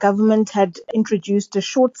government had introduced a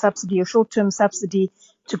short-term subsidy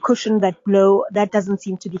to cushion that blow. That doesn't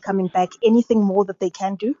seem to be coming back. Anything more that they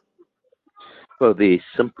can do? Well, the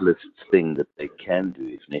simplest thing that they can do,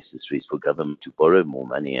 if necessary, is for government to borrow more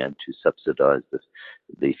money and to subsidize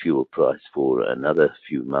the fuel price for another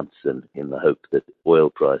few months, and in the hope that oil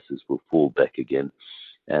prices will fall back again,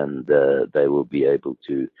 and they will be able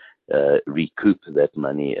to recoup that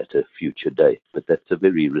money at a future date. But that's a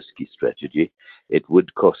very risky strategy. It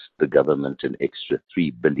would cost the government an extra 3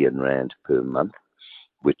 billion rand per month,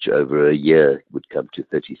 which over a year would come to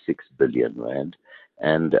 36 billion rand.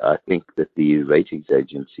 And I think that the ratings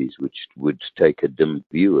agencies, which would take a dim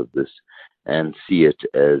view of this and see it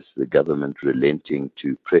as the government relenting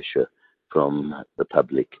to pressure from the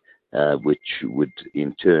public, which would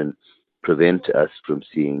in turn prevent us from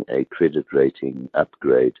seeing a credit rating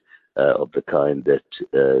upgrade of the kind that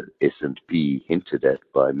S&P hinted at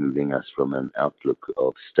by moving us from an outlook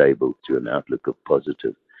of stable to an outlook of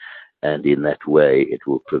positive. And in that way, it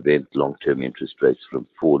will prevent long-term interest rates from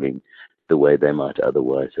falling the way they might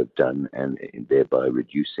otherwise have done, and thereby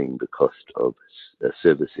reducing the cost of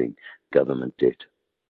servicing government debt.